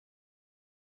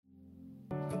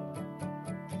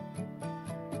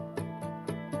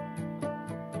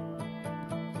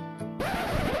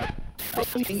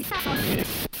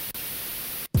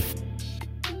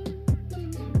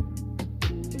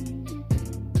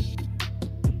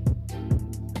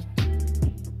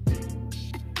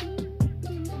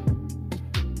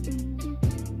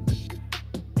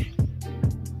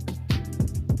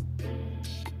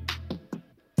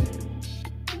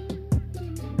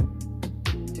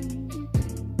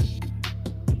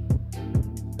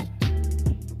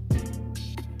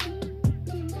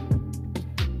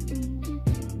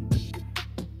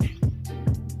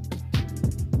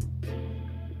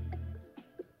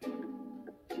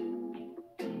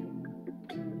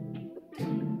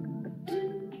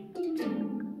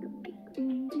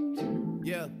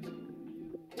Yeah,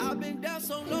 I've been down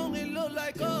so long it look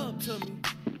like up to me.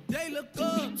 They look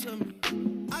up to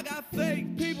me. I got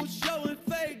fake people showing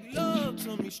fake love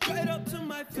to me. Straight up to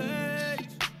my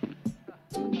face.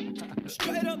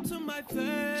 Straight up to my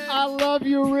face. I love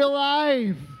you, Real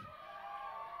Life.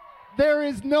 There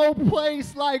is no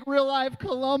place like Real Life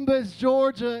Columbus,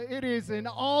 Georgia. It is an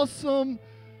awesome,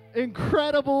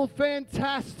 incredible,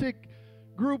 fantastic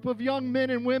group of young men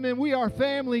and women. We are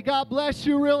family. God bless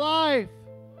you, Real Life.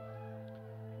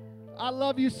 I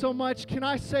love you so much. Can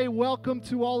I say welcome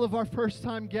to all of our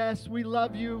first-time guests? We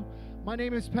love you. My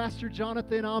name is Pastor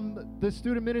Jonathan. I'm the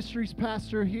student ministries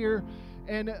pastor here.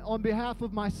 And on behalf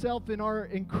of myself and our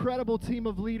incredible team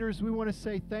of leaders, we want to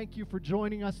say thank you for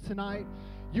joining us tonight.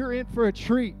 You're in for a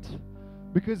treat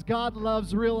because God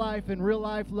loves Real Life, and Real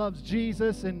Life loves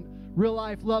Jesus, and Real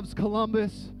Life loves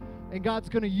Columbus. And God's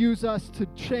going to use us to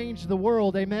change the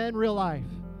world. Amen, Real Life.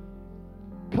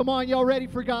 Come on, y'all ready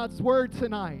for God's word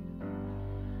tonight?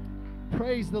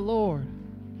 Praise the Lord.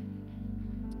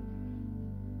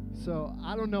 So,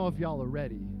 I don't know if y'all are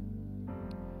ready.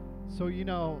 So, you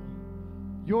know,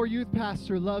 your youth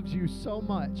pastor loves you so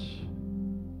much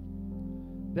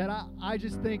that I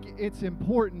just think it's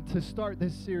important to start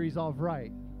this series off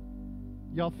right.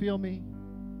 Y'all feel me?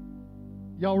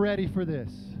 Y'all ready for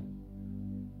this?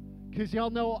 Because y'all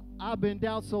know I've been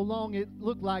down so long it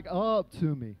looked like up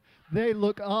to me. They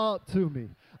look up to me.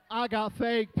 I got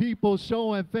fake people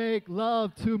showing fake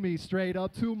love to me, straight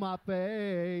up to my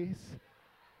face.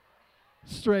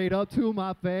 Straight up to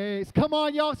my face. Come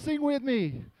on, y'all, sing with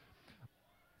me.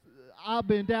 I've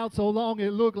been down so long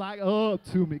it looked like up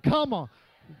to me. Come on,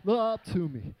 look up to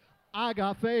me. I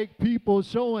got fake people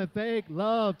showing fake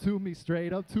love to me,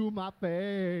 straight up to my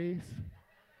face.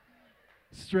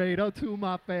 Straight up to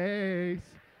my face.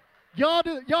 Y'all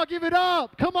give it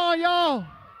up. Come on, y'all.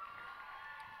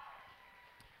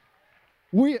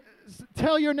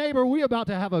 Tell your neighbor we about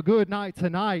to have a good night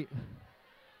tonight.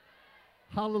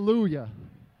 Hallelujah.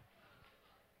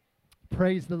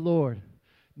 Praise the Lord.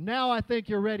 Now I think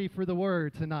you're ready for the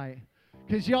word tonight.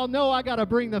 Because y'all know I got to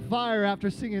bring the fire after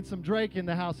singing some Drake in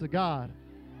the house of God.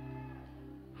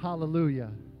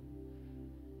 Hallelujah.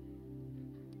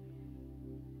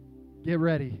 Get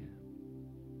ready.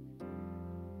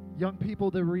 Young people,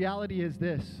 the reality is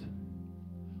this.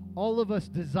 All of us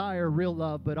desire real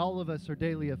love, but all of us are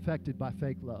daily affected by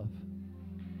fake love.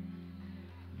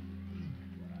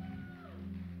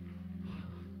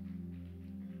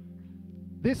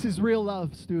 This is real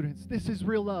love, students. This is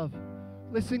real love.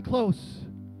 Listen close.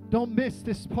 Don't miss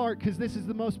this part because this is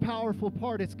the most powerful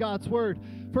part. It's God's word.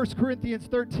 1 Corinthians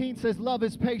 13 says, love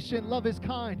is patient, love is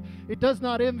kind. It does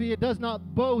not envy, it does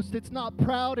not boast, it's not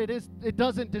proud, it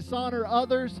doesn't dishonor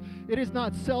others, it is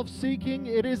not self-seeking,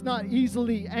 it is not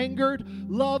easily angered.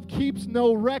 Love keeps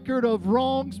no record of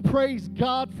wrongs. Praise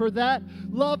God for that.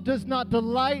 Love does not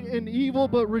delight in evil,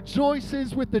 but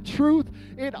rejoices with the truth.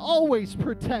 It always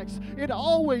protects, it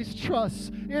always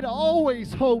trusts, it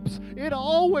always hopes, it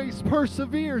always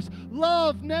perseveres.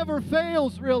 Love never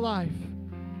fails, Real Life.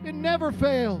 It never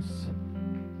fails.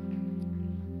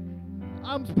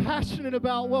 I'm passionate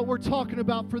about what we're talking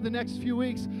about for the next few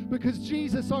weeks because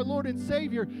Jesus, our Lord and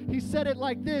Savior, He said it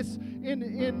like this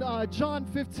in John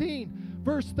 15,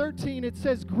 verse 13. It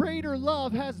says, greater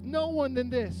love has no one than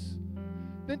this,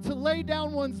 than to lay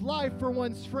down one's life for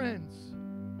one's friends.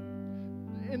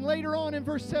 And later on in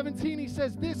verse 17, He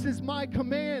says, this is my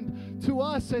command to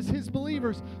us as His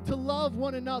believers, to love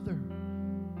one another.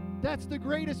 That's the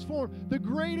greatest form. The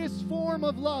greatest form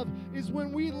of love is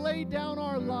when we lay down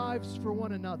our lives for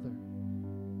one another.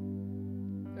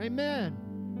 Amen.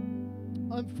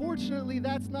 Unfortunately,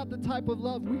 that's not the type of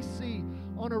love we see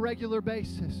on a regular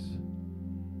basis.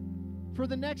 For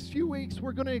the next few weeks,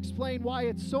 we're going to explain why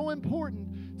it's so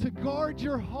important to guard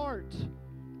your heart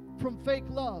from fake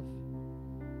love.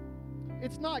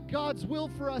 It's not God's will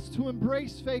for us to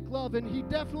embrace fake love, and He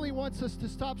definitely wants us to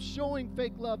stop showing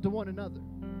fake love to one another.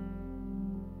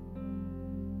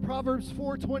 Proverbs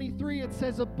 4:23, it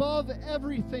says, above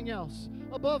everything else,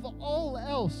 above all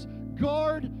else,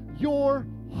 guard your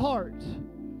heart,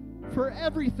 for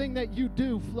everything that you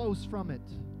do flows from it.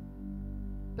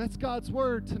 That's God's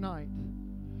word tonight.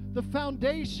 The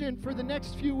foundation for the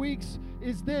next few weeks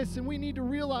is this, and we need to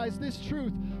realize this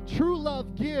truth. True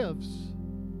love gives,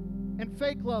 and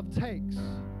fake love takes.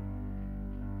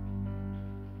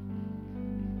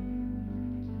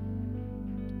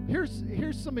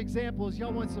 Here's some examples.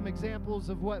 Y'all want some examples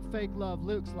of what fake love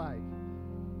looks like?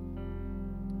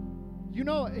 You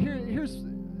know, here's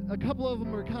a couple of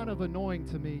them are kind of annoying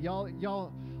to me.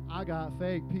 Y'all, I got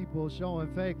fake people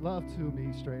showing fake love to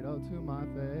me straight up to my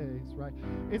face, right?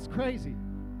 It's crazy.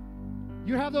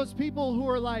 You have those people who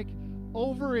are like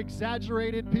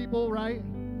over-exaggerated people, right?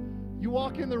 You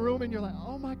walk in the room and you're like,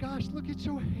 oh my gosh, look at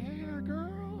your hair,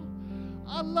 girl.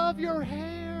 I love your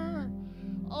hair.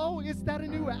 Oh, is that a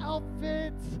new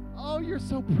outfit? Oh, you're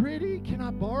so pretty. Can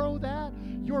I borrow that?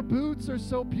 Your boots are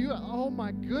so beautiful. Oh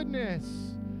my goodness.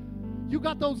 You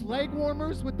got those leg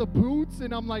warmers with the boots,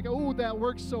 and I'm like, oh, that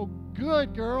works so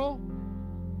good, girl.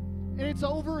 And it's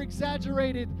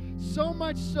over-exaggerated, so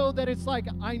much so that it's like,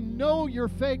 I know you're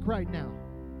fake right now.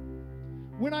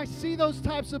 When I see those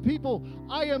types of people,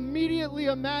 I immediately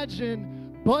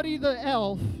imagine Buddy the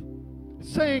Elf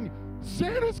saying,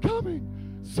 Santa's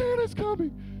coming, Santa's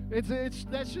coming.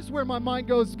 That's just where my mind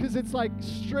goes, because it's like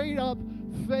straight up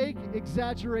fake,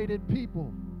 exaggerated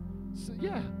people. So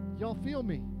yeah, y'all feel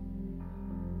me.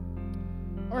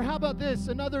 Or how about this?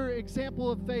 Another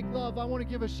example of fake love. I want to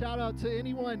give a shout out to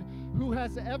anyone who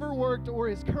has ever worked or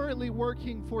is currently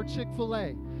working for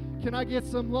Chick-fil-A. Can I get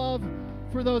some love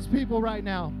for those people right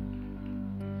now?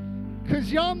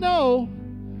 Because y'all know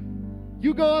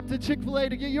you go up to Chick-fil-A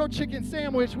to get your chicken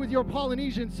sandwich with your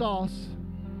Polynesian sauce,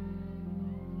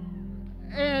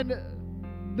 and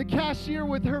the cashier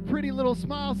with her pretty little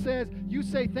smile says, you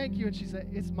say thank you, and she said,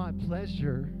 it's my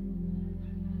pleasure.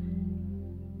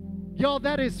 Y'all,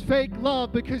 that is fake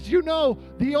love, because you know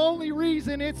the only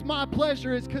reason it's my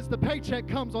pleasure is because the paycheck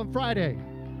comes on Friday.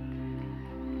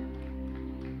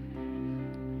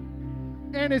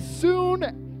 And as soon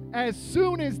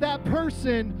as that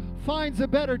person finds a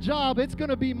better job, it's going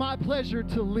to be my pleasure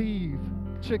to leave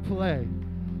Chick-fil-A.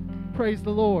 Praise the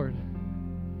Lord.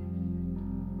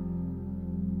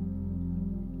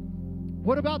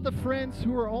 What about the friends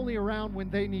who are only around when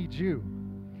they need you?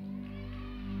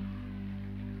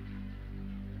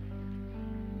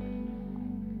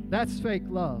 That's fake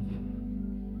love.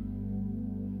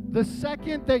 The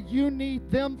second that you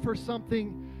need them for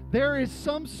something, there is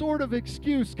some sort of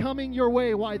excuse coming your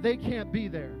way why they can't be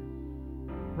there.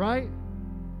 Right?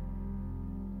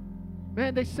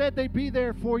 Man, they said they'd be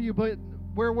there for you, but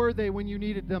where were they when you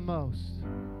needed them most?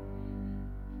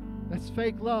 That's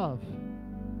fake love.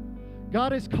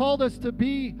 God has called us to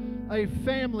be a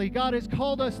family. God has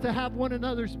called us to have one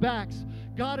another's backs.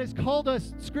 God has called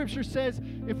us, Scripture says,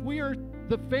 if we are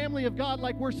the family of God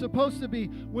like we're supposed to be,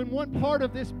 when one part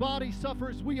of this body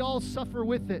suffers, we all suffer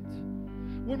with it.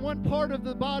 When one part of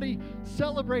the body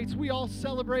celebrates, we all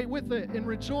celebrate with it and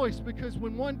rejoice, because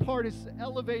when one part is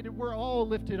elevated, we're all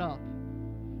lifted up.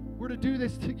 We're to do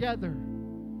this together.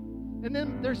 And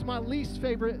then there's my least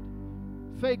favorite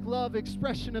fake love,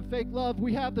 expression of fake love.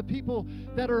 We have the people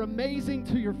that are amazing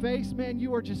to your face. Man,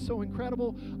 you are just so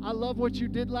incredible. I love what you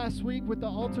did last week with the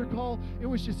altar call. It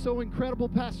was just so incredible,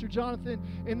 Pastor Jonathan.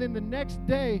 And then the next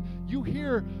day, you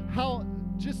hear how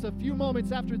just a few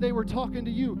moments after they were talking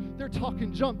to you, they're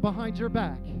talking junk behind your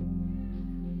back.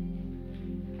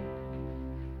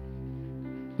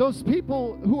 Those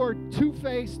people who are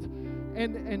two-faced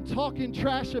and talking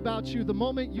trash about you the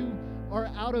moment you are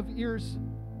out of ears,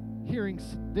 hearing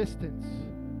distance,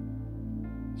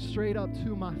 straight up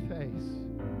to my face.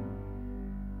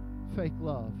 Fake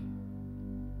love.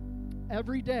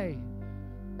 Every day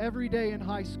in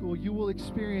high school, you will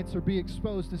experience or be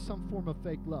exposed to some form of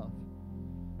fake love.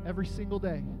 Every single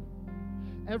day.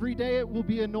 Every day it will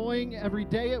be annoying. Every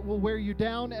day it will wear you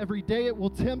down. Every day it will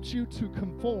tempt you to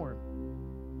conform.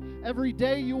 Every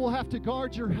day you will have to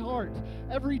guard your heart.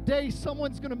 Every day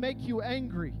someone's going to make you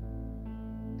angry.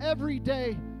 Every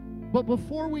day. But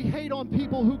before we hate on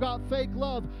people who got fake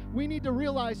love, we need to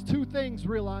realize two things,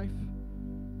 real life.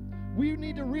 We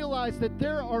need to realize that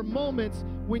there are moments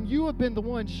when you have been the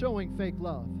one showing fake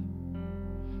love.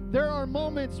 There are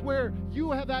moments where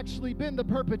you have actually been the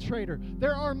perpetrator.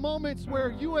 There are moments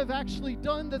where you have actually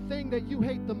done the thing that you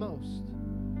hate the most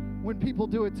when people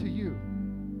do it to you.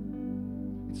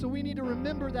 So we need to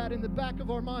remember that in the back of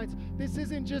our minds. This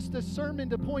isn't just a sermon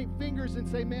to point fingers and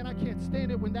say, man, I can't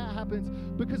stand it when that happens.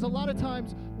 Because a lot of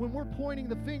times when we're pointing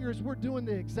the fingers, we're doing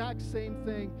the exact same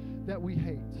thing that we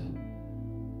hate.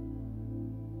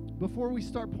 Before we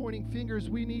start pointing fingers,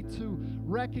 we need to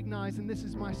recognize, and this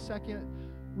is my second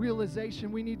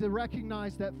realization, we need to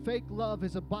recognize that fake love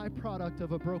is a byproduct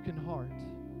of a broken heart.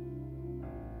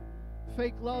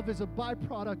 Fake love is a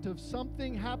byproduct of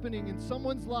something happening in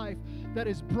someone's life that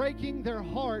is breaking their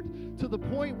heart to the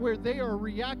point where they are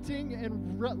reacting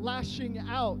and lashing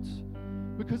out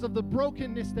because of the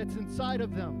brokenness that's inside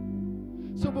of them.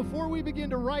 So before we begin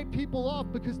to write people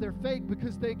off because they're fake,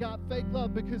 because they got fake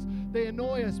love, because they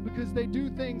annoy us, because they do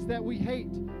things that we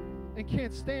hate and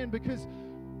can't stand, because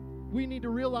we need to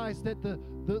realize that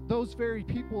those very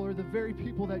people are the very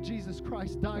people that Jesus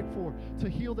Christ died for, to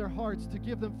heal their hearts, to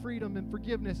give them freedom and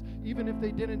forgiveness. Even if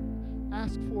they didn't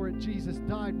ask for it, Jesus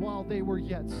died while they were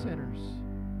yet sinners.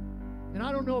 And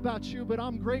I don't know about you, but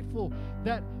I'm grateful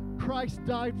that Christ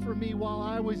died for me while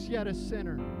I was yet a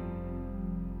sinner.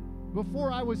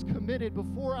 Before I was committed,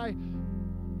 before I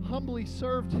humbly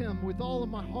served Him with all of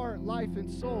my heart, life, and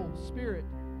soul, spirit,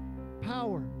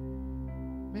 power,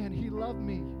 man, He loved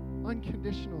me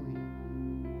unconditionally.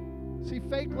 See,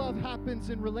 fake love happens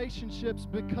in relationships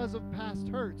because of past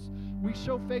hurts. We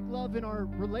show fake love in our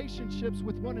relationships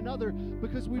with one another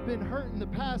because we've been hurt in the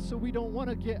past, so we don't want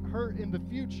to get hurt in the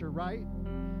future, right?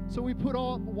 So we put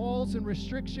all walls and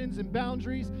restrictions and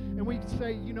boundaries, and we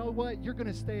say, you know what, you're going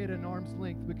to stay at an arm's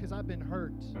length because I've been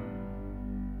hurt.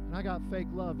 And I got fake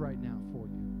love right now for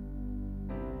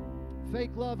you.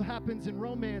 Fake love happens in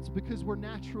romance because we're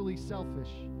naturally selfish.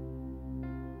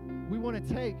 We want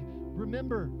to take.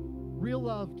 Remember, real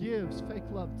love gives, fake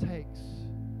love takes.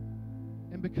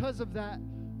 And because of that,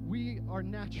 we are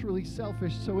naturally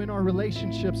selfish. So in our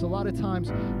relationships, a lot of times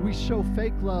we show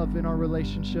fake love in our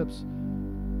relationships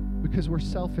because we're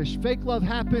selfish. Fake love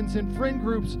happens in friend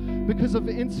groups because of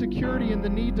insecurity and the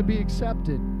need to be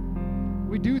accepted.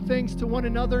 We do things to one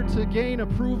another to gain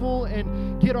approval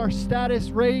and get our status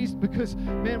raised because,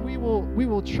 man, we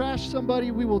will trash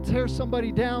somebody, we will tear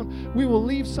somebody down, we will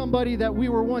leave somebody that we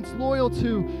were once loyal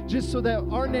to just so that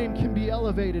our name can be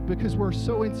elevated because we're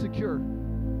so insecure.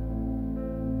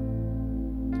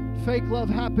 Fake love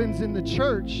happens in the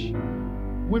church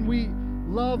when we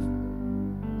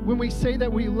say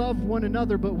that we love one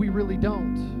another, but we really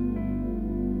don't.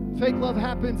 Fake love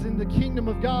happens in the kingdom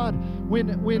of God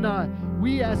when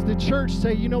we as the church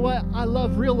say, you know what, I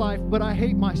love real life, but I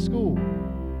hate my school.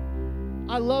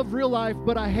 I love real life,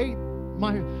 but I hate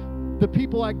the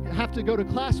people I have to go to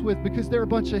class with because they're a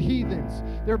bunch of heathens.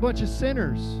 They're a bunch of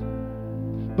sinners.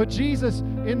 But Jesus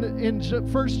in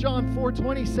 1 John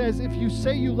 4:20 says, if you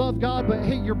say you love God but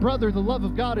hate your brother, the love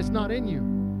of God is not in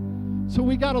you. So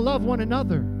we got to love one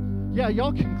another. Yeah,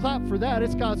 y'all can clap for that.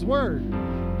 It's God's word.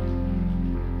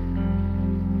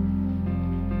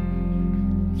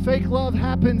 Fake love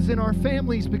happens in our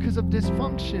families because of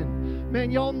dysfunction. Man,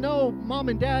 y'all know mom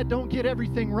and dad don't get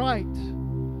everything right.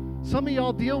 Some of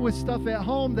y'all deal with stuff at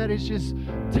home that is just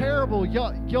terrible.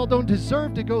 Y'all don't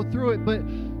deserve to go through it, but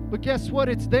guess what?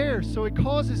 It's there. So it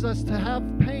causes us to have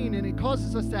pain and it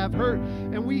causes us to have hurt.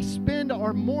 And we spend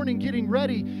our morning getting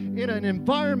ready in an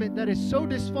environment that is so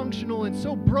dysfunctional and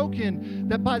so broken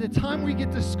that by the time we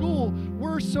get to school,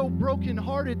 we're so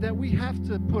brokenhearted that we have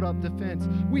to put up defense.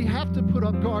 We have to put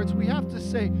up guards. We have to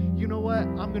say, you know what?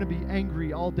 I'm going to be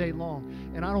angry all day long.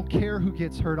 And I don't care who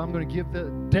gets hurt. I'm going to give the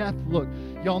death look.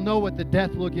 Y'all know what the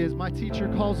death look is. My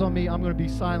teacher calls on me. I'm going to be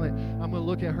silent. I'm going to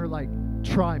look at her like,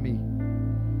 try me.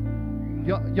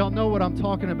 Y'all know what I'm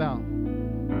talking about.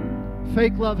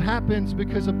 Fake love happens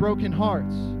because of broken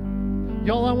hearts.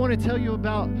 Y'all, I want to tell you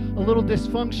about a little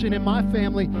dysfunction in my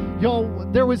family.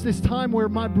 Y'all, there was this time where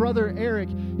my brother Eric,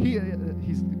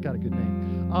 he's got a good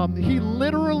name. He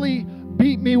literally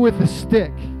beat me with a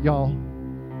stick, y'all.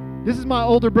 This is my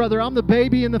older brother. I'm the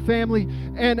baby in the family.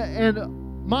 And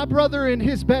my brother and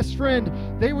his best friend,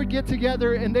 they would get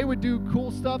together and they would do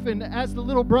cool stuff. And as the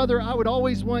little brother, I would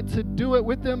always want to do it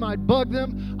with them. I'd bug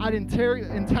them. I'd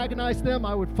antagonize them.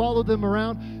 I would follow them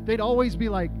around. They'd always be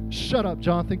like, shut up,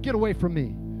 Jonathan. Get away from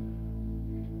me.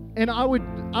 And I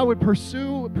would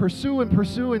pursue,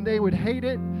 and they would hate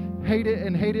it,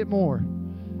 and hate it more.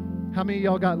 How many of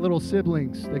y'all got little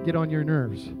siblings that get on your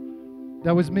nerves?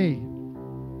 That was me.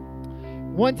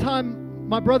 One time,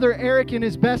 my brother Eric and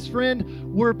his best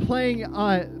friend were playing,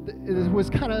 it was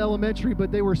kind of elementary, but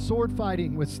they were sword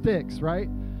fighting with sticks, right?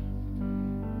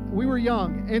 We were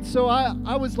young. And so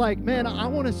I was like, man, I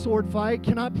want to sword fight.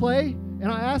 Can I play? And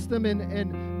I asked them,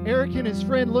 and Eric and his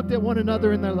friend looked at one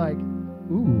another, and they're like,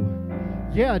 ooh,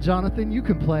 yeah, Jonathan, you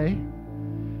can play.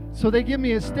 So they give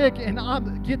me a stick, and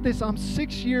get this, I'm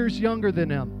 6 years younger than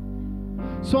them.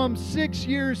 So I'm 6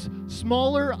 years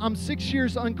smaller, I'm 6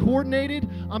 years uncoordinated,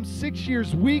 I'm 6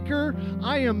 years weaker.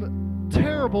 I am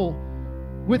terrible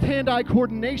with hand-eye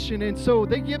coordination, and so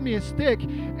they give me a stick,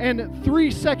 and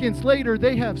 3 seconds later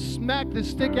they have smacked the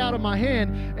stick out of my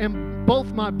hand, and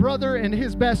both my brother and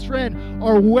his best friend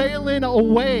are wailing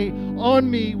away on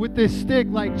me with this stick,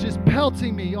 like just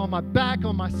pelting me on my back,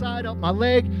 on my side, up my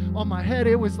leg, on my head.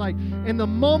 It was like, in the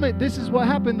moment, this is what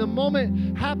happened. The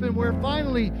moment happened where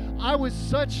finally I was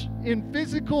such in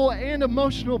physical and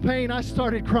emotional pain, I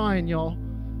started crying, y'all.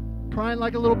 Crying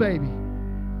like a little baby.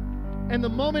 And the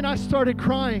moment I started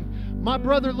crying, my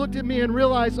brother looked at me and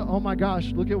realized, oh my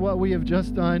gosh, look at what we have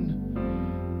just done.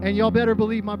 And y'all better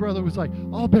believe my brother was like,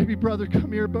 oh, baby brother,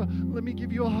 come here, but let me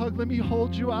give you a hug. Let me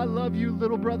hold you. I love you,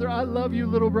 little brother. I love you,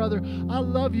 little brother. I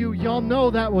love you. Y'all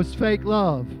know that was fake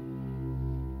love.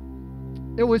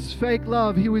 It was fake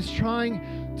love. He was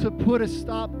trying to put a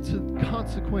stop to the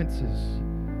consequences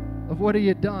of what he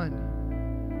had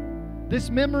done. This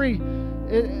memory,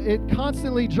 it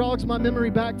constantly jogs my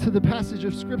memory back to the passage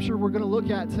of Scripture we're going to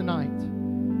look at tonight.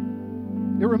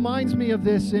 It reminds me of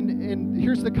this, and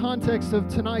here's the context of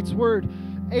tonight's word.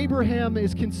 Abraham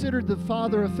is considered the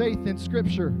father of faith in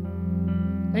Scripture.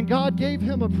 And God gave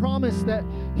him a promise that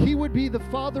he would be the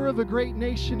father of a great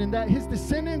nation and that his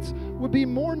descendants would be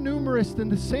more numerous than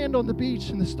the sand on the beach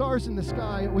and the stars in the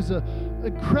sky. It was an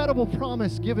incredible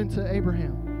promise given to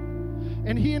Abraham.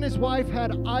 And he and his wife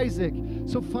had Isaac.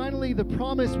 So finally the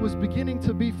promise was beginning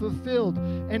to be fulfilled,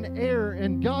 an heir.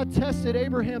 And God tested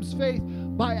Abraham's faith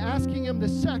by asking him to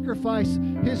sacrifice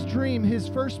his dream, his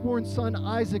firstborn son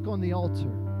Isaac, on the altar.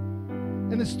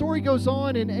 And the story goes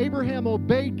on, and Abraham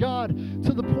obeyed God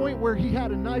to the point where he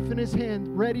had a knife in his hand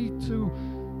ready to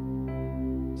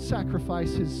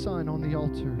sacrifice his son on the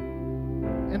altar.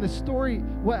 And the story,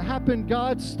 what happened,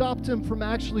 God stopped him from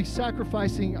actually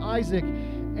sacrificing Isaac.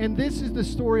 And this is the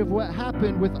story of what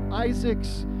happened with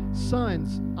Isaac's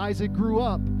sons. Isaac grew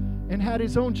up and had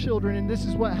his own children, and this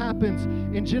is what happens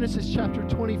in Genesis chapter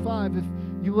 25. If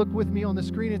you look with me on the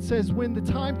screen, it says, when the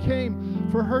time came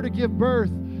for her to give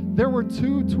birth, there were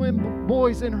 2 twin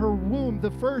boys in her womb.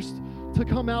 The first to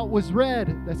come out was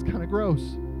red. That's kind of gross.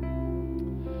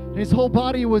 And his whole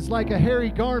body was like a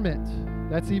hairy garment.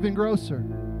 That's even grosser.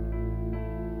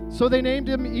 So they named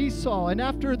him Esau. And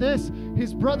after this,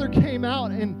 his brother came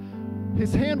out, and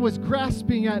his hand was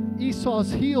grasping at Esau's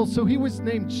heel. So he was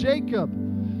named Jacob,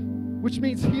 which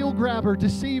means heel grabber,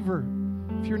 deceiver.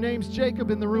 If your name's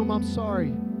Jacob in the room, I'm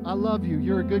sorry. I love you.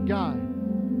 You're a good guy.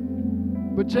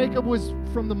 But Jacob was,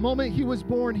 from the moment he was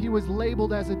born, he was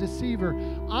labeled as a deceiver.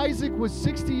 Isaac was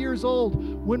 60 years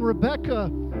old when Rebekah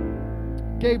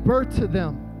gave birth to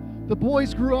them. The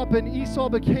boys grew up, and Esau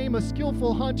became a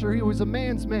skillful hunter. He was a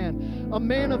man's man, a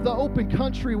man of the open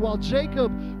country, while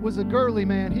Jacob was a girly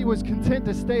man. He was content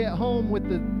to stay at home with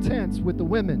the tents, with the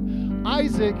women.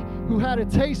 Isaac, who had a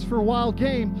taste for wild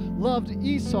game, loved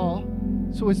Esau.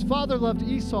 So his father loved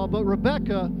Esau, but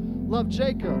Rebekah loved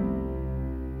Jacob.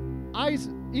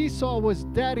 Esau was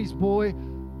daddy's boy,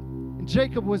 and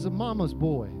Jacob was a mama's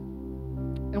boy.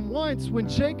 And once, when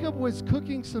Jacob was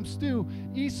cooking some stew,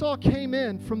 Esau came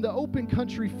in from the open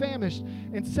country famished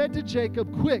and said to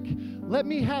Jacob, quick, let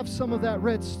me have some of that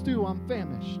red stew. I'm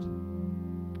famished.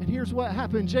 And here's what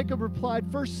happened. Jacob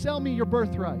replied, first sell me your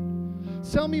birthright.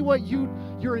 Sell me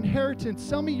your inheritance.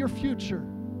 Sell me your future.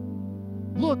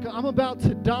 Look, I'm about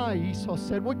to die, Esau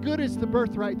said. What good is the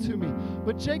birthright to me?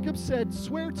 But Jacob said,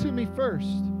 swear to me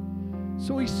first.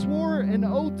 So he swore an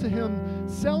oath to him,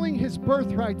 selling his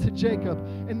birthright to Jacob.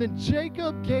 And then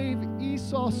Jacob gave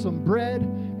Esau some bread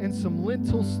and some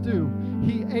lentil stew.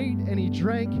 He ate and he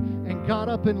drank and got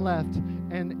up and left.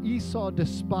 And Esau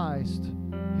despised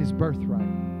his birthright.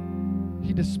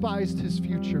 He despised his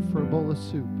future for a bowl of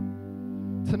soup.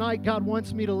 Tonight, God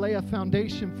wants me to lay a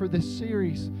foundation for this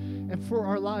series and for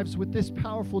our lives with this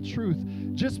powerful truth.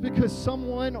 Just because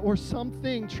someone or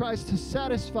something tries to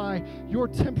satisfy your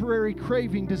temporary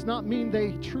craving does not mean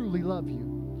they truly love you.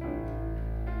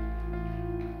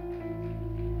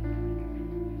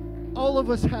 All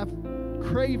of us have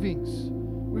cravings.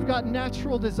 We've got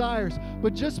natural desires.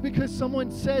 But just because someone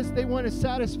says they want to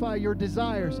satisfy your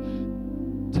desires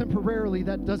temporarily,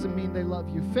 that doesn't mean they love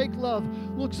you. Fake love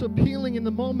looks appealing in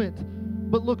the moment,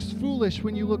 but looks foolish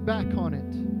when you look back on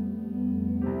it.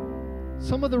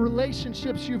 Some of the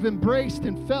relationships you've embraced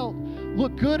and felt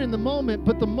look good in the moment,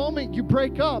 but the moment you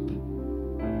break up,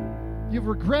 you've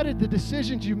regretted the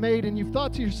decisions you made, and you've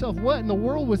thought to yourself, what in the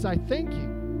world was I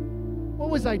thinking? What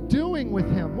was I doing with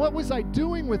him? What was I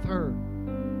doing with her?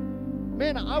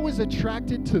 man, I was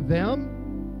attracted to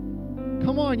them.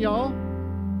 Come on, y'all.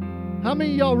 How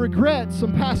many of y'all regret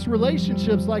some past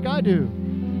relationships like I do?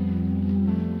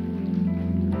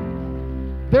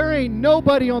 There ain't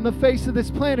nobody on the face of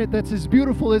this planet that's as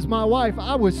beautiful as my wife.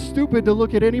 I was stupid to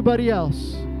look at anybody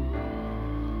else.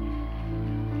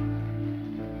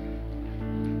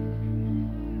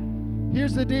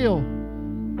 Here's the deal.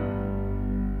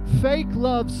 Fake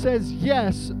love says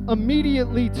yes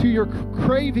immediately to your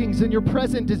cravings and your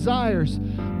present desires,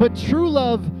 but true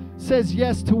love says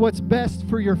yes to what's best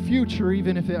for your future,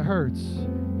 even if it hurts.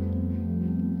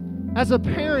 As a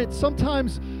parent,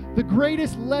 sometimes the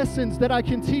greatest lessons that I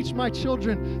can teach my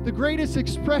children, the greatest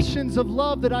expressions of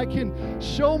love that I can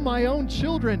show my own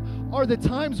children are the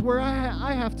times where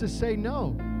I have to say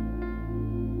no.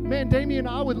 Man, Damien,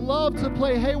 I would love to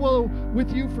play Halo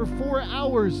with you for 4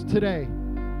 hours today.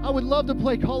 I would love to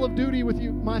play Call of Duty with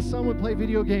you. My son would play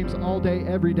video games all day,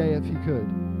 every day if he could.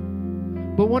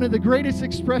 But one of the greatest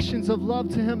expressions of love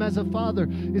to him as a father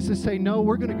is to say, no,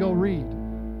 we're going to go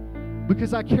read.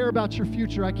 Because I care about your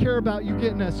future. I care about you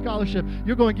getting a scholarship.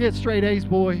 You're going to get straight A's,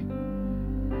 boy.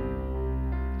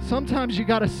 Sometimes you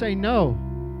got to say no.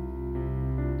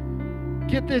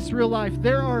 Get this, real life.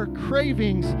 There are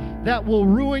cravings that will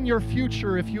ruin your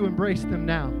future if you embrace them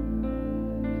now.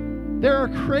 There are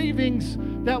cravings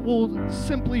that will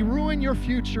simply ruin your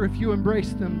future if you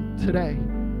embrace them today.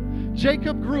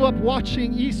 Jacob grew up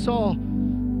watching Esau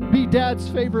be dad's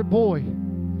favorite boy.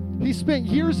 He spent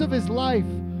years of his life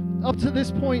up to this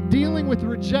point dealing with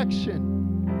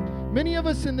rejection. Many of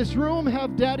us in this room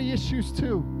have daddy issues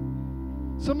too.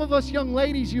 Some of us young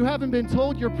ladies, you haven't been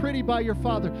told you're pretty by your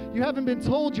father. You haven't been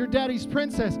told you're daddy's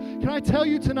princess. Can I tell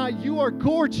you tonight, you are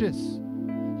gorgeous.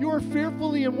 You are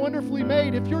fearfully and wonderfully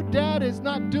made. If your dad is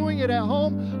not doing it at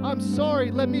home, I'm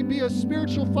sorry. Let me be a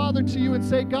spiritual father to you and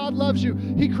say, God loves you.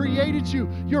 He created you.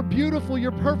 You're beautiful.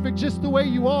 You're perfect just the way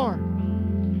you are.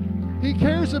 He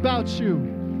cares about you.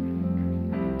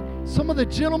 Some of the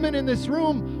gentlemen in this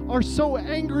room are so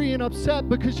angry and upset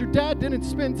because your dad didn't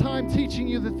spend time teaching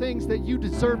you the things that you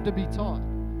deserve to be taught.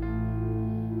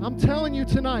 I'm telling you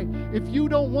tonight, if you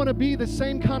don't want to be the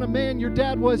same kind of man your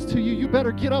dad was to you, you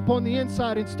better get up on the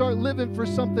inside and start living for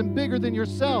something bigger than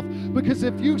yourself. Because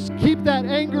if you keep that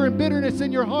anger and bitterness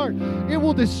in your heart, it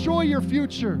will destroy your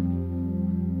future.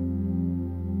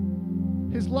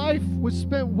 His life was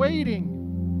spent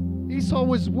waiting. Esau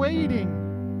was waiting.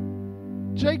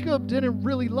 Jacob didn't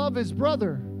really love his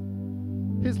brother.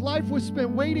 His life was spent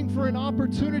waiting for an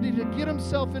opportunity to get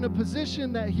himself in a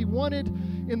position that he wanted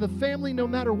in the family, no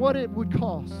matter what it would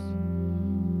cost.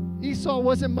 Esau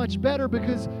wasn't much better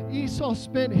because Esau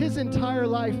spent his entire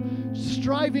life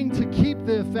striving to keep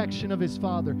the affection of his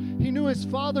father. He knew his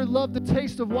father loved the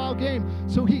taste of wild game,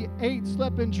 so he ate,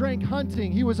 slept, and drank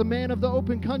hunting. He was a man of the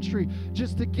open country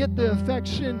just to get the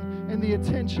affection and the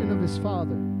attention of his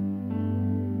father.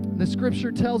 The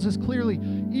scripture tells us clearly,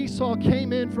 Esau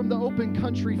came in from the open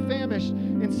country famished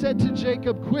and said to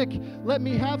Jacob, quick, let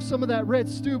me have some of that red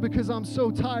stew because I'm so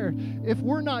tired. If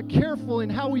we're not careful in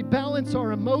how we balance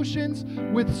our emotions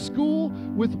with school,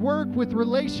 with work, with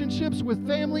relationships, with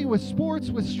family, with sports,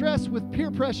 with stress, with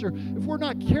peer pressure, if we're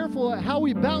not careful at how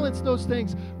we balance those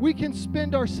things, we can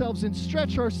spend ourselves and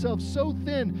stretch ourselves so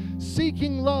thin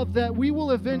seeking love that we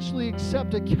will eventually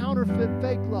accept a counterfeit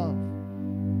fake love.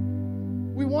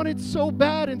 We want it so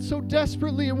bad and so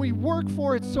desperately, and we work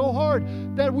for it so hard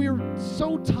that we're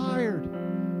so tired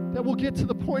that we'll get to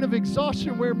the point of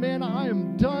exhaustion where, man, I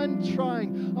am done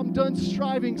trying. I'm done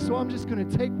striving, so I'm just going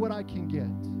to take what I can get.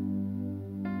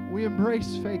 We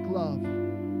embrace fake love.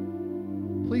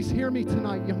 Please hear me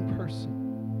tonight, young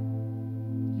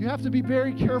person. You have to be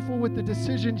very careful with the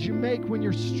decisions you make when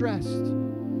you're stressed.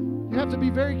 You have to be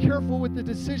very careful with the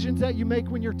decisions that you make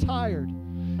when you're tired.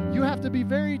 You have to be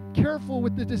very careful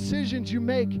with the decisions you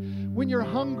make when you're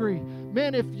hungry.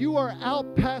 Man, if you are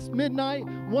out past midnight,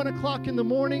 1 o'clock in the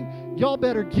morning, y'all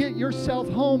better get yourself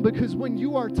home, because when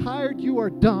you are tired, you are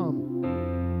dumb.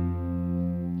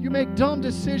 You make dumb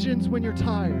decisions when you're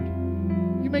tired.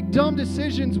 You make dumb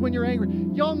decisions when you're angry.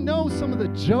 Y'all know some of the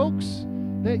jokes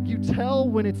that you tell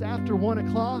when it's after 1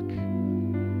 o'clock?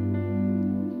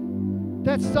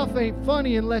 That stuff ain't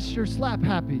funny unless you're slap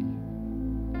happy.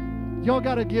 Y'all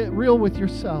got to get real with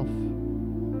yourself.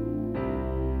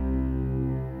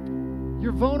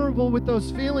 You're vulnerable with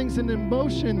those feelings and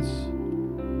emotions.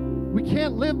 We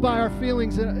can't live by our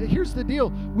feelings. And here's the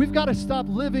deal. We've got to stop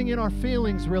living in our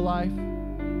feelings, real life.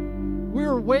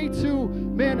 We're way too,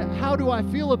 man, how do I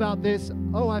feel about this?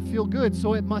 Oh, I feel good,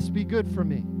 so it must be good for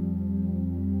me.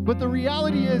 But the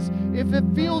reality is, if it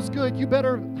feels good, you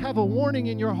better have a warning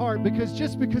in your heart, because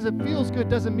just because it feels good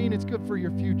doesn't mean it's good for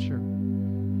your future.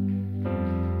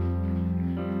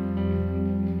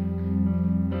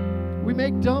 We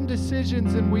make dumb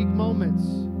decisions in weak moments.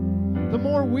 The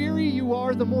more weary you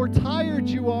are, the more tired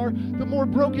you are, the more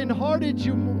brokenhearted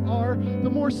you are, the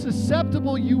more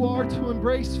susceptible you are to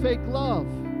embrace fake love.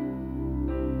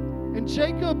 And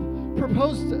Jacob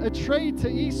proposed a trade to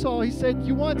Esau. He said,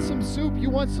 you want some soup? You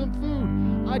want some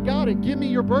food? I got it. Give me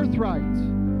your birthright.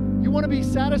 You want to be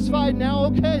satisfied now?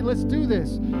 Okay, let's do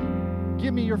this.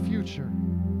 Give me your future.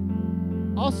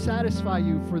 I'll satisfy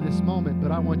you for this moment,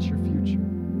 but I want your future.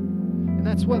 And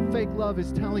that's what fake love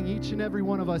is telling each and every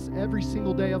one of us every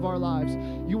single day of our lives.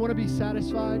 You want to be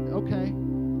satisfied? Okay,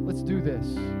 let's do this.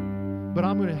 But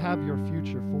I'm going to have your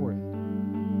future for it.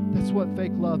 That's what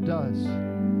fake love does.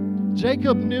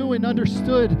 Jacob knew and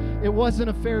understood it wasn't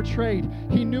a fair trade.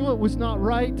 He knew it was not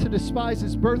right to despise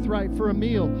his birthright for a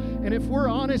meal. And if we're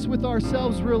honest with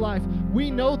ourselves, real life, we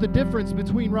know the difference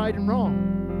between right and wrong.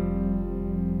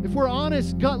 If we're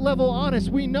honest, gut level honest,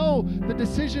 we know the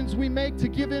decisions we make to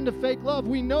give in to fake love.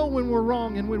 We know when we're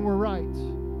wrong and when we're right.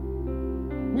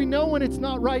 We know when it's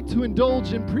not right to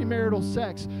indulge in premarital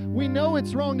sex. We know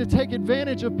it's wrong to take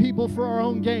advantage of people for our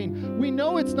own gain. We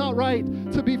know it's not right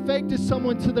to be fake to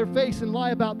someone to their face and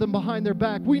lie about them behind their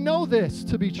back. We know this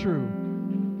to be true.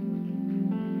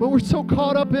 But we're so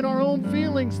caught up in our own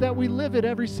feelings that we live it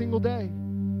every single day.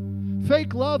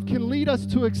 Fake love can lead us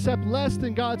to accept less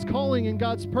than God's calling and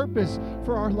God's purpose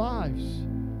for our lives.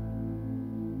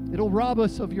 It'll rob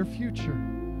us of your future.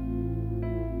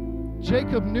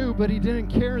 Jacob knew, but he didn't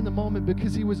care in the moment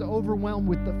because he was overwhelmed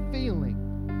with the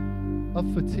feeling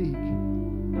of fatigue.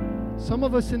 Some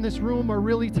of us in this room are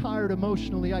really tired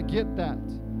emotionally. I get that.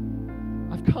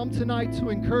 I've come tonight to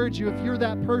encourage you. If you're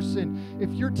that person,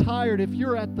 if you're tired, if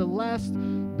you're at the last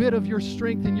bit of your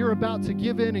strength and you're about to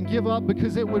give in and give up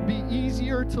because it would be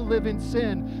easier to live in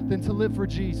sin than to live for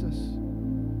Jesus.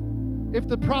 If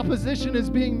the proposition is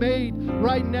being made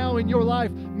right now in your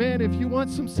life, man, if you want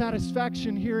some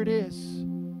satisfaction, here it is.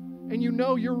 And you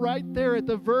know you're right there at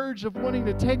the verge of wanting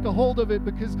to take a hold of it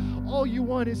because all you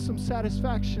want is some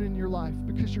satisfaction in your life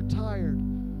because you're tired.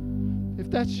 If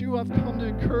that's you, I've come to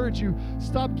encourage you.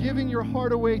 Stop giving your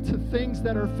heart away to things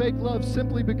that are fake love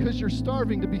simply because you're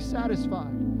starving to be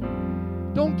satisfied.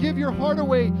 Don't give your heart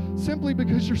away simply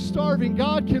because you're starving.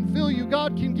 God can fill you.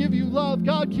 God can give you love.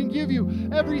 God can give you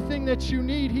everything that you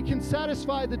need. He can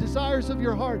satisfy the desires of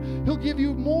your heart. He'll give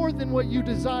you more than what you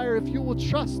desire if you will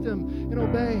trust Him and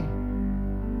obey.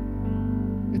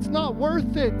 It's not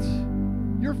worth it.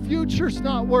 Your future's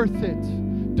not worth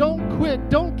it. Don't quit.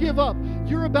 Don't give up.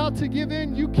 You're about to give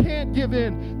in. You can't give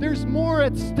in. There's more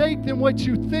at stake than what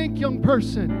you think, young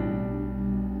person.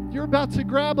 You're about to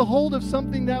grab a hold of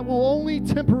something that will only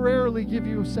temporarily give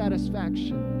you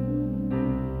satisfaction.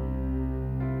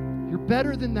 You're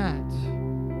better than that.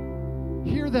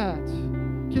 Hear that.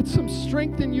 Get some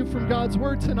strength in you from God's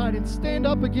word tonight and stand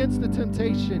up against the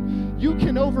temptation. You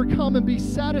can overcome and be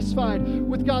satisfied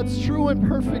with God's true and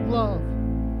perfect love.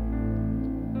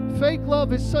 Fake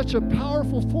love is such a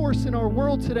powerful force in our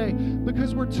world today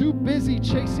because we're too busy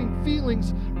chasing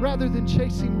feelings rather than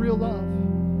chasing real love.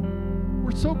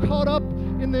 We're so caught up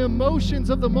in the emotions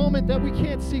of the moment that we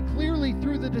can't see clearly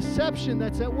through the deception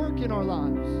that's at work in our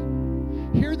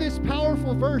lives. Hear this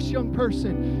powerful verse, young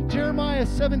person. Jeremiah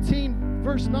 17,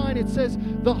 verse 9, it says,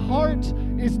 "The heart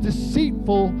is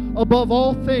deceitful above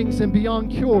all things and beyond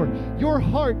cure." Your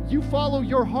heart, you follow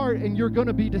your heart and you're going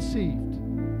to be deceived.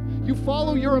 You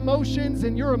follow your emotions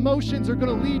and your emotions are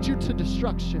going to lead you to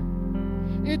destruction.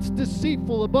 It's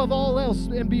deceitful above all else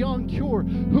and beyond cure.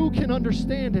 Who can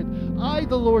understand it? I,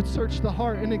 the Lord, search the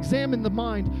heart and examine the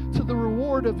mind to the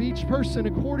reward of each person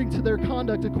according to their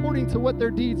conduct, according to what their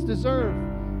deeds deserve.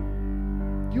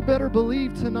 You better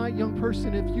believe tonight, young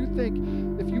person,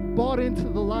 if you bought into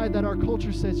the lie that our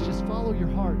culture says, just follow your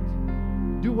heart.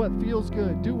 Do what feels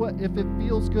good. If it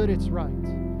feels good, it's right.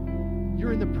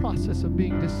 You're in the process of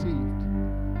being deceived.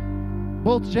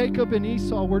 Both Jacob and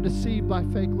Esau were deceived by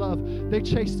fake love. They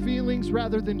chased feelings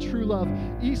rather than true love.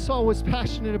 Esau was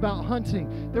passionate about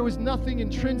hunting. There was nothing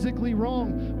intrinsically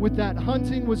wrong with that.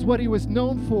 Hunting was what he was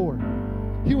known for.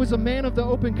 He was a man of the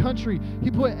open country. He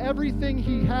put everything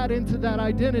he had into that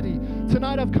identity.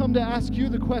 Tonight I've come to ask you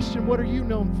the question, what are you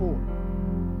known for?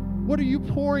 What are you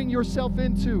pouring yourself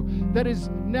into that is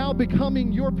now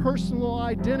becoming your personal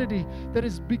identity, that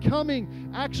is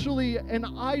becoming actually an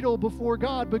idol before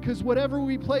God? Because whatever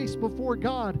we place before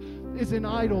God is an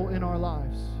idol in our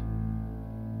lives.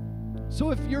 So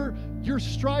if you're You're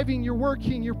striving, you're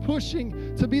working, you're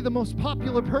pushing to be the most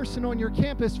popular person on your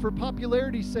campus for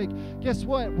popularity's sake. Guess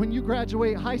what? When you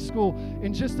graduate high school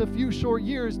in just a few short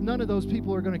years, none of those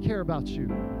people are going to care about you.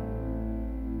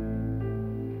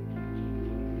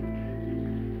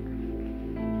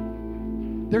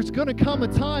 There's going to come a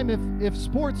time, if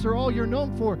sports are all you're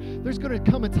known for, there's going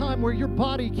to come a time where your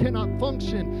body cannot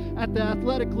function at the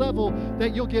athletic level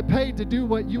that you'll get paid to do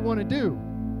what you want to do.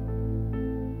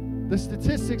 The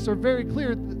statistics are very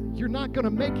clear. You're not going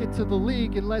to make it to the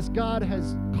league unless God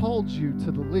has called you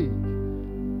to the league.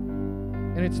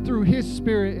 And it's through His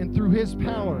Spirit and through His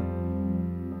power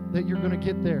that you're going to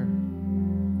get there.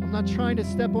 I'm not trying to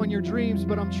step on your dreams,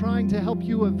 but I'm trying to help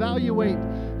you evaluate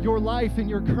your life in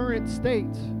your current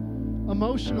state.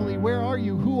 Emotionally, where are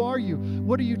you? Who are you?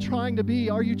 What are you trying to be?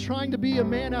 Are you trying to be a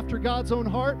man after God's own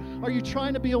heart? Are you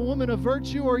trying to be a woman of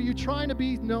virtue? Or are you trying to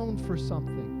be known for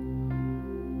something?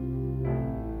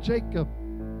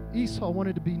 Esau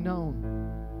wanted to be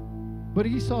known. But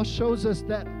Esau shows us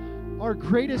that our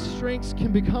greatest strengths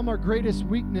can become our greatest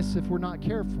weakness if we're not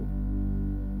careful.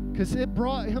 Because it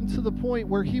brought him to the point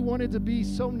where he wanted to be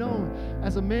so known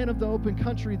as a man of the open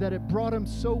country that it brought him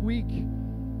so weak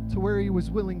to where he was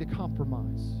willing to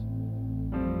compromise.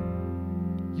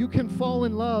 You can fall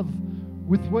in love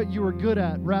with what you are good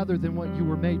at rather than what you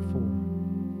were made for.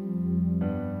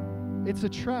 It's a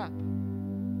trap.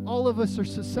 All of us are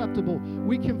susceptible.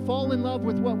 We can fall in love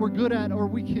with what we're good at, or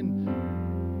we can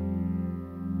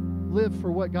live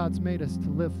for what God's made us to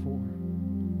live for.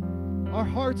 Our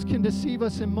hearts can deceive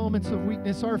us in moments of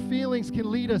weakness. Our feelings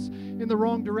can lead us in the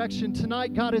wrong direction.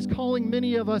 Tonight, God is calling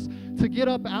many of us to get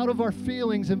up out of our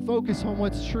feelings and focus on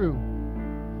what's true.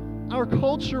 Our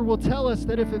culture will tell us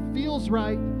that if it feels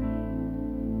right,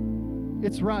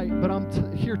 it's right. But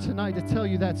I'm here tonight to tell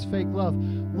you that's fake love.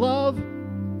 Love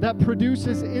that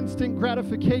produces instant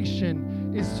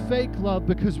gratification is fake love,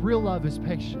 because real love is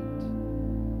patient.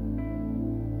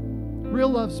 Real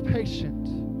love's patient.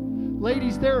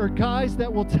 Ladies, there are guys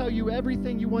that will tell you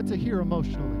everything you want to hear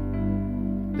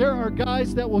emotionally. There are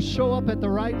guys that will show up at the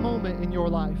right moment in your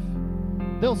life.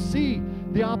 They'll see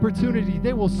the opportunity.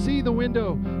 They will see the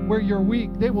window where you're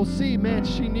weak. They will see, man,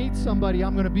 she needs somebody.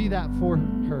 I'm going to be that for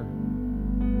her.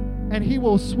 And he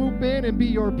will swoop in and be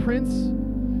your prince.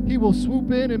 He will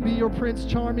swoop in and be your Prince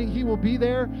Charming. He will be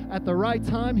there at the right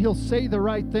time. He'll say the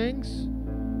right things.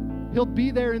 He'll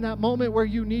be there in that moment where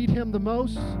you need him the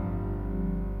most.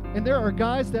 And there are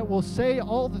guys that will say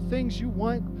all the things you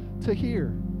want to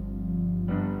hear.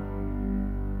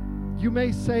 He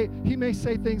may say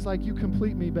things like, "You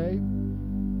complete me, babe.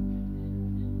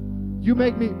 You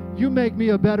make me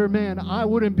a better man. I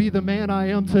wouldn't be the man I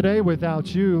am today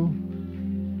without you.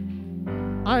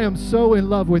 I am so in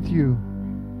love with you.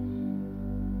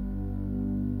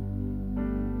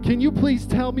 Can you please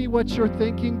tell me what you're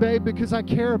thinking, babe? Because I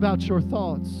care about your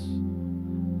thoughts.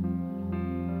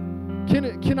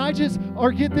 Can I just,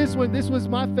 or get this one, this was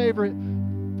my favorite.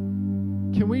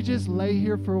 Can we just lay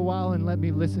here for a while and let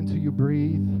me listen to you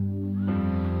breathe?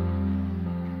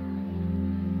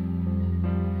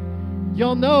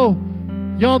 Y'all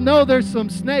know there's some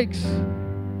snakes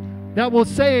that will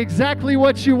say exactly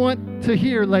what you want to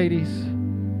hear, ladies.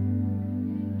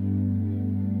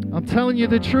 I'm telling you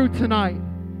the truth tonight.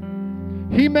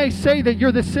 He may say that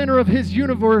you're the center of his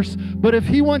universe, but if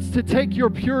he wants to take your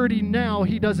purity now,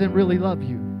 he doesn't really love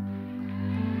you.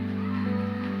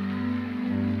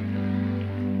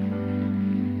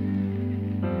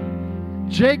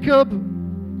 Jacob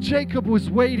was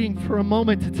waiting for a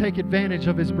moment to take advantage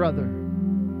of his brother.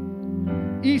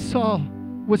 Esau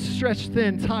was stretched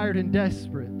thin, tired, and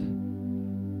desperate.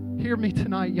 Hear me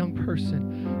tonight, young person.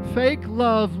 Fake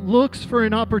love looks for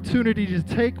an opportunity to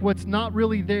take what's not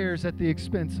really theirs at the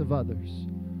expense of others.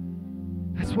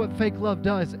 That's what fake love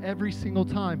does every single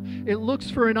time. It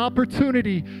looks for an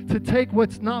opportunity to take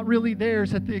what's not really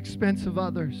theirs at the expense of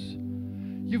others.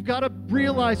 You've got to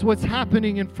realize what's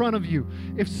happening in front of you.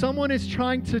 If someone is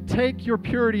trying to take your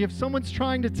purity, if someone's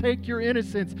trying to take your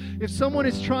innocence, if someone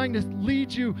is trying to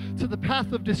lead you to the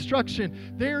path of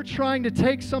destruction, they're trying to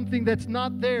take something that's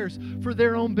not theirs for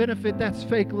their own benefit. That's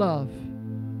fake love.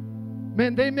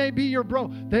 Man, they may be your bro.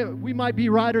 We might be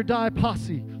ride or die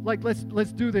posse. Like, let's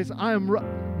do this.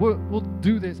 We'll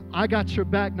do this. I got your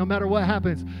back no matter what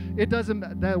happens. It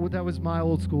doesn't. That was my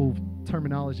old school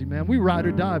terminology, man. We ride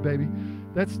or die, baby.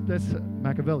 That's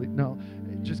Machiavelli. No,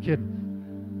 just kidding.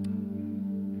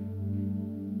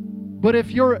 But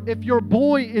if your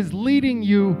boy is leading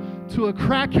you to a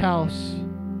crack house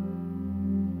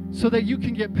so that you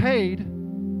can get paid,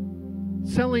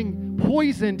 selling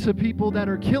poison to people that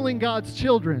are killing God's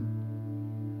children,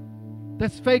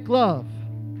 That's fake love.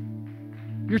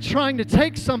 You're trying to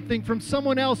take something from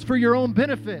someone else for your own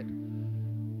benefit.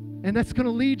 And that's going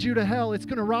to lead you to hell. It's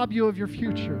going to rob you of your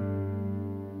future.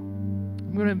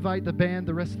 I'm going to invite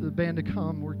the rest of the band to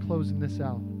come. We're closing this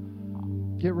out.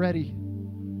 Get ready.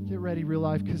 Get ready, Real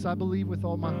Life, because I believe with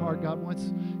all my heart, God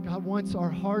wants our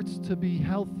hearts to be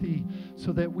healthy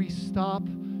so that we stop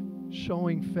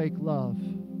showing fake love.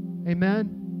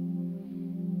 Amen?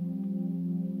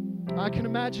 I can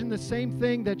imagine the same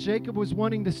thing that Jacob was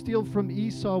wanting to steal from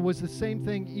Esau was the same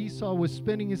thing Esau was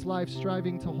spending his life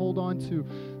striving to hold on to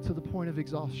the point of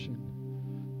exhaustion,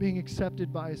 being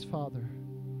accepted by his father.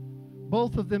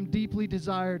 Both of them deeply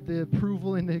desired the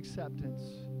approval and the acceptance.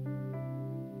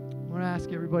 I'm going to ask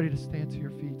everybody to stand to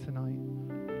your feet tonight.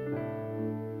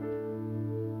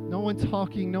 No one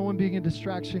talking, no one being a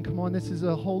distraction. Come on, this is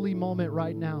a holy moment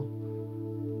right now.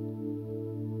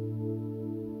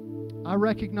 I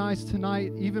recognize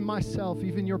tonight, even myself,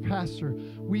 even your pastor,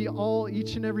 we all,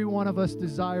 each and every one of us,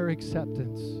 desire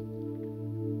acceptance.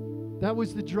 That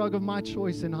was the drug of my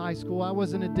choice in high school. I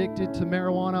wasn't addicted to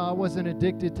marijuana. I wasn't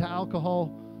addicted to alcohol.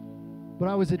 But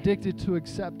I was addicted to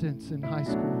acceptance in high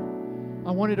school.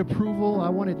 I wanted approval. I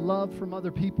wanted love from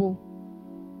other people.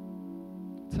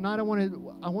 Tonight I want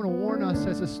to warn us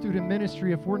as a student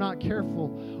ministry, if we're not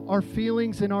careful, our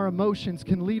feelings and our emotions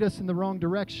can lead us in the wrong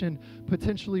direction,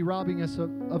 potentially robbing us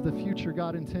of the future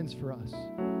God intends for us.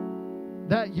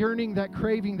 That yearning, that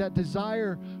craving, that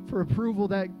desire for approval,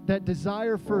 that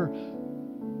desire for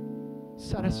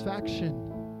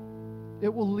satisfaction,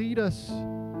 it will lead us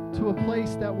to a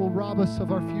place that will rob us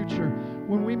of our future.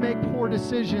 When we make poor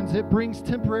decisions, it brings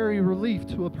temporary relief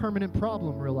to a permanent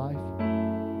problem, Real Life.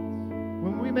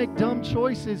 When we make dumb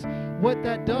choices, what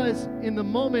that does in the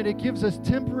moment, it gives us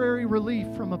temporary relief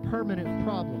from a permanent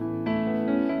problem.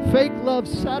 Fake love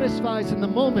satisfies in the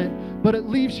moment, but it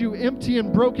leaves you empty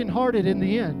and brokenhearted in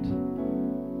the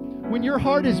end. When your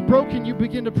heart is broken, you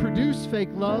begin to produce fake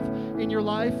love in your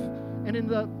life and in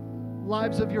the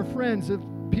lives of your friends, of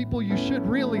people you should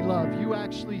really love. You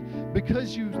actually,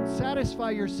 because you satisfy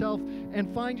yourself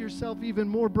and find yourself even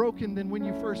more broken than when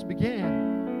you first began,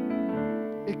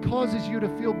 it causes you to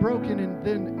feel broken, and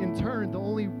then in turn, the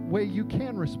only way you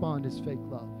can respond is fake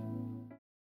love.